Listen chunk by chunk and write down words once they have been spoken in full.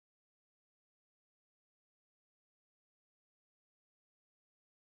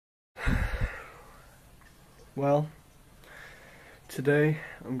Well, today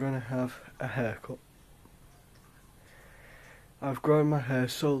I'm going to have a haircut. I've grown my hair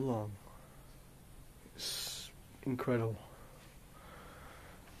so long, it's incredible.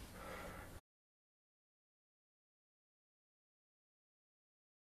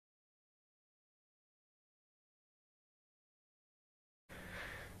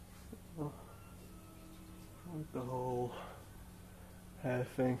 The whole hair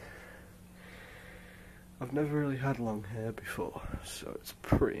thing. I've never really had long hair before, so it's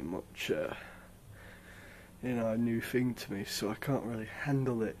pretty much a new thing to me, so I can't really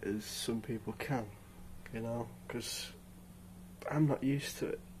handle it as some people can, because I'm not used to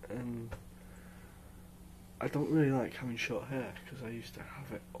it, and I don't really like having short hair because I used to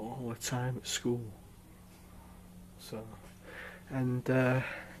have it all the time at school. So, and I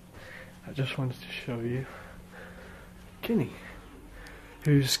just wanted to show you Kinney,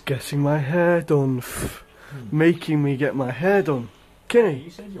 who's getting my hair done, making me get my hair done. Kinney! You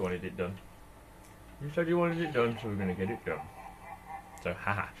said you wanted it done. You said you wanted it done, so we're going to get it done. So,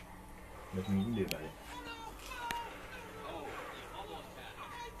 haha. Nothing you can do about it.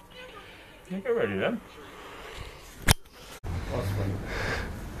 Yeah, get ready then. What's funny?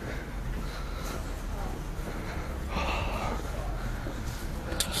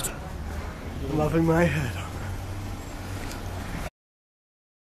 I'm having my hair done.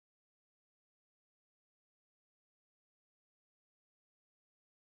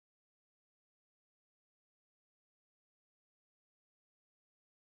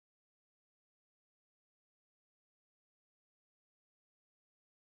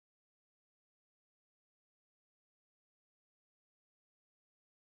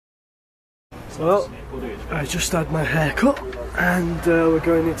 Well, I just had my hair cut and we're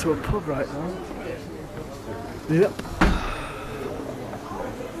going into a pub right now. Yep.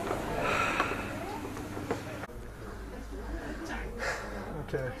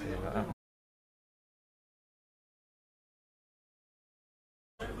 Okay.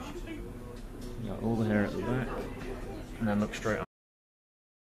 You got all the hair at the back, and then look straight on.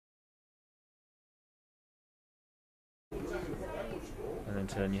 And then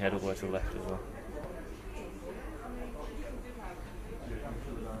turn your head all the way to the left as well.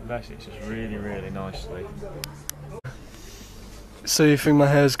 Basically, it's just really, really nicely. So you think my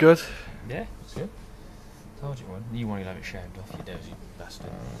hair's good? Yeah, it's good. Told you one. You wanted to have it shaved off, you dozy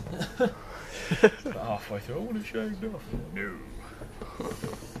bastard. But halfway through, I want it shaved off. No. Go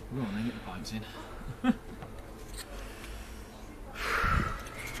on then, get the pints in.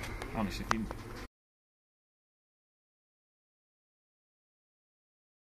 Honestly, if you